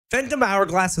Phantom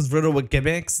Hourglass is riddled with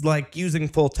gimmicks like using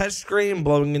full touchscreen,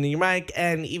 blowing into your mic,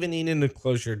 and even needing to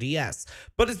close your DS.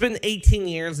 But it's been 18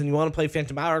 years and you want to play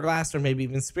Phantom Hourglass or maybe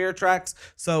even Spirit Tracks,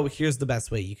 so here's the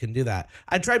best way you can do that.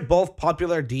 I tried both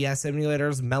popular DS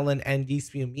emulators, Melon and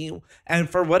DeSmuMe, and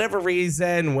for whatever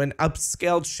reason, when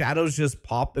upscaled shadows just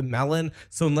pop in Melon,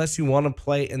 so unless you want to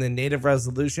play in the native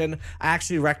resolution, I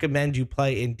actually recommend you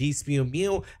play in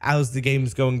DeSmuMe as the game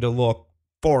is going to look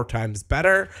 4 times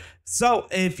better. So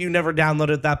if you never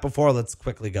downloaded that before, let's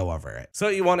quickly go over it. So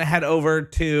you want to head over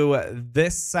to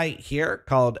this site here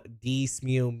called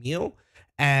DeSmuMe,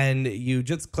 and you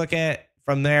just click it.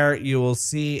 From there, you will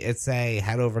see it's a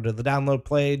head over to the download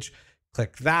page.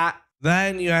 Click that.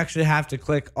 Then you actually have to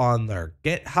click on their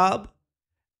GitHub.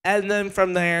 And then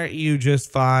from there, you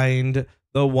just find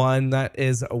the one that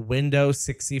is a Windows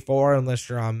 64, unless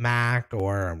you're on Mac,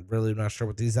 or I'm really not sure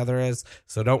what these other is.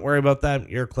 So don't worry about them.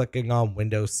 You're clicking on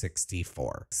Windows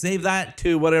 64. Save that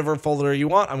to whatever folder you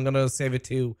want. I'm going to save it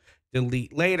to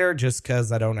delete later just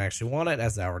because I don't actually want it,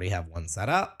 as I already have one set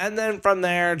up. And then from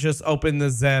there, just open the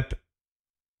zip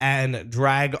and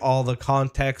drag all the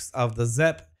context of the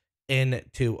zip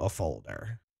into a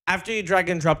folder. After you drag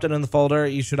and drop it in the folder,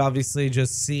 you should obviously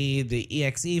just see the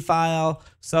exe file.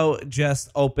 So just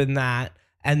open that.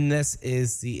 And this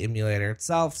is the emulator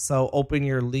itself. So open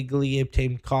your legally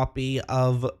obtained copy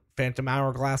of Phantom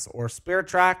Hourglass or Spirit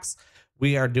Tracks.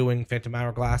 We are doing Phantom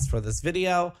Hourglass for this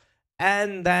video.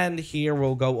 And then here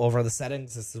we'll go over the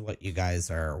settings. This is what you guys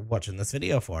are watching this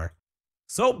video for.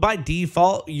 So by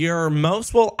default, your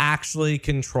mouse will actually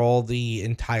control the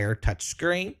entire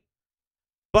touchscreen.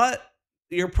 But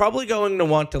you're probably going to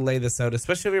want to lay this out,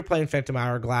 especially if you're playing Phantom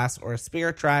Hourglass or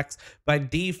Spirit Tracks. By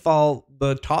default,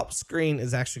 the top screen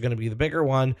is actually going to be the bigger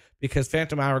one because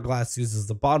Phantom Hourglass uses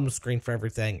the bottom screen for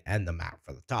everything and the map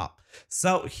for the top.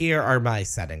 So here are my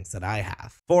settings that I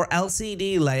have. For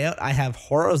LCD layout, I have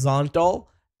horizontal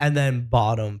and then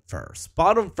bottom first.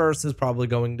 Bottom first is probably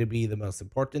going to be the most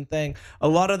important thing. A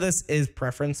lot of this is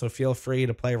preference, so feel free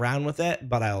to play around with it,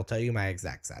 but I'll tell you my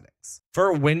exact settings.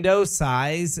 For window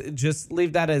size, just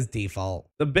leave that as default.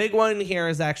 The big one here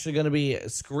is actually going to be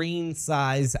screen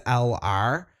size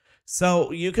LR.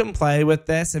 So you can play with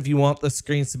this if you want the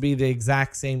screens to be the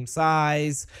exact same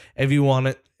size, if you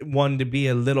want one to be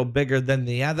a little bigger than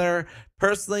the other.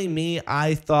 Personally,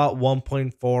 I thought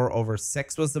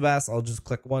 1.4/6 was the best. I'll just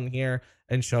click one here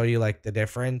and show you like the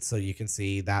difference so you can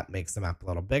see that makes the map a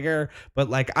little bigger.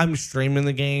 But like I'm streaming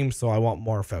the game, so I want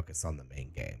more focus on the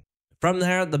main game. From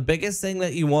there, the biggest thing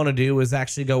that you want to do is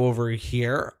actually go over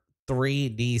here,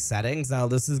 3D settings. Now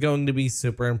this is going to be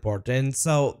super important.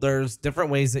 So there's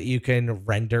different ways that you can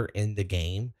render in the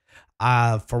game.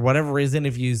 For whatever reason,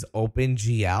 if you use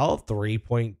OpenGL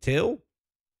 3.2,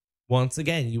 once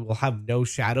again, you will have no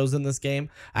shadows in this game.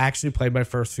 I actually played my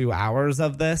first few hours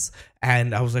of this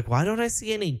and I was like, why don't I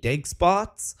see any dig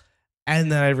spots?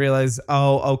 And then I realized,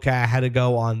 oh, okay, I had to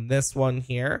go on this one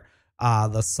here,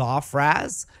 the soft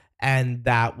raz, and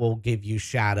that will give you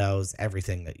shadows,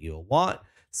 everything that you want.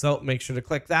 So make sure to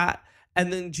click that.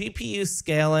 And then GPU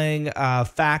scaling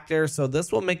factor. So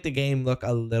this will make the game look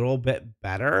a little bit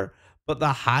better, but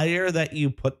the higher that you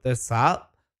put this up,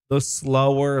 the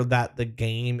slower that the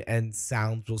game and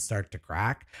sounds will start to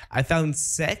crack. I found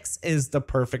 6 is the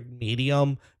perfect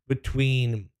medium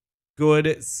between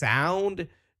good sound,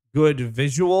 good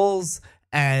visuals,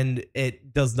 and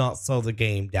it does not slow the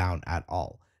game down at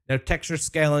all. Now, texture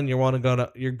scaling,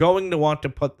 you're going to want to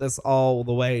put this all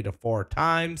the way to 4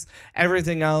 times.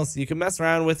 Everything else you can mess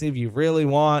around with if you really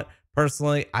want.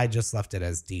 Personally, I just left it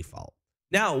as default.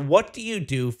 Now, what do you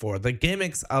do for the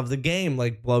gimmicks of the game,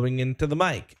 like blowing into the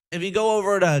mic? If you go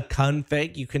over to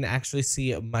config, you can actually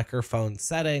see microphone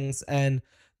settings, and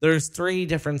there's 3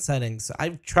 different settings.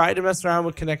 I've tried to mess around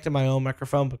with connecting my own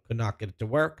microphone, but could not get it to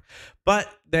work.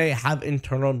 But they have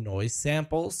internal noise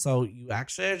samples, so you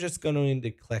actually are just going to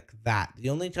click that.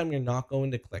 The only time you're not going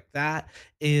to click that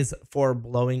is for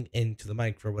blowing into the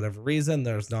mic. For whatever reason,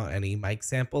 there's not any mic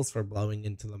samples for blowing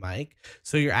into the mic.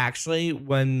 So you're actually,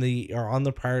 when you're on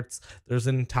the parts, there's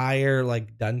an entire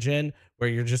like dungeon where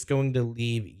you're just going to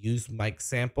leave use mic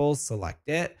samples, select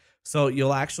it. So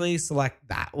you'll actually select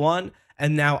that one.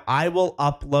 And now I will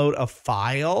upload a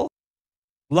file.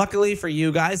 Luckily for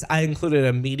you guys, I included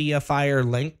a MediaFire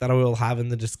link that I will have in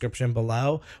the description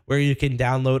below where you can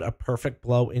download a perfect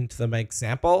blow into the mic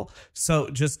sample. So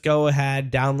just go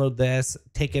ahead, download this,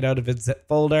 take it out of its zip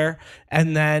folder.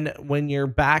 And then when you're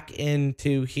back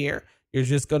into here, you're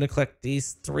just going to click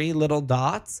these 3 little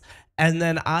dots. And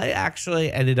then I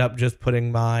actually ended up just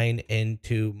putting mine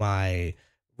into my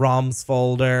ROMs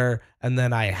folder, and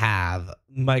then I have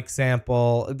mic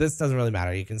sample. This doesn't really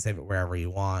matter. You can save it wherever you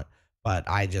want, but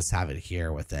I just have it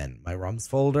here within my ROMs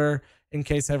folder in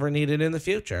case I ever need it in the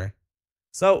future.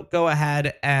 So go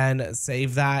ahead and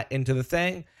save that into the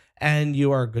thing, and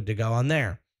you are good to go on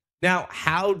there. Now,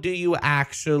 how do you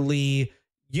actually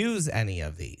use any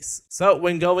of these? So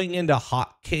when going into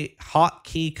hotkey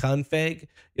config,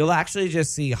 you'll actually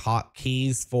just see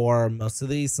hotkeys for most of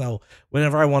these. So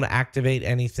whenever I want to activate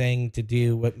anything to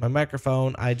do with my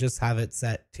microphone, I just have it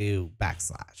set to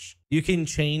 \. You can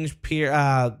change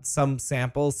some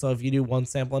samples. So if you do one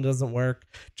sample and it doesn't work,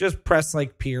 just press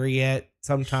like period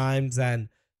sometimes, and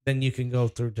then you can go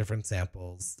through different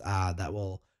samples that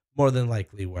will more than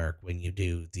likely work when you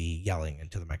do the yelling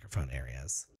into the microphone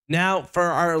areas. Now, for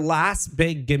our last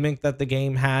big gimmick that the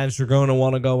game has, you're going to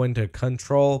want to go into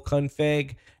control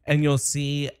config, and you'll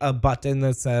see a button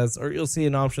that says, or you'll see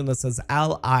an option that says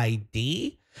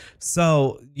LID.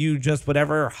 So you just,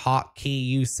 whatever hotkey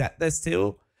you set this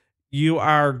to, you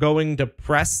are going to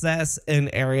press this in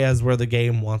areas where the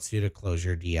game wants you to close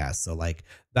your DS. So like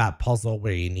that puzzle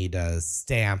where you need to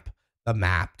stamp the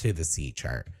map to the C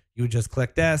chart. You would just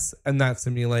click this, and that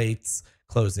simulates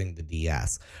closing the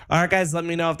DS. All right, guys, let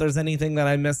me know if there's anything that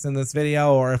I missed in this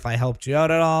video or if I helped you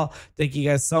out at all. Thank you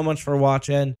guys so much for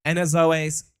watching. And as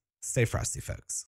always, stay frosty, folks.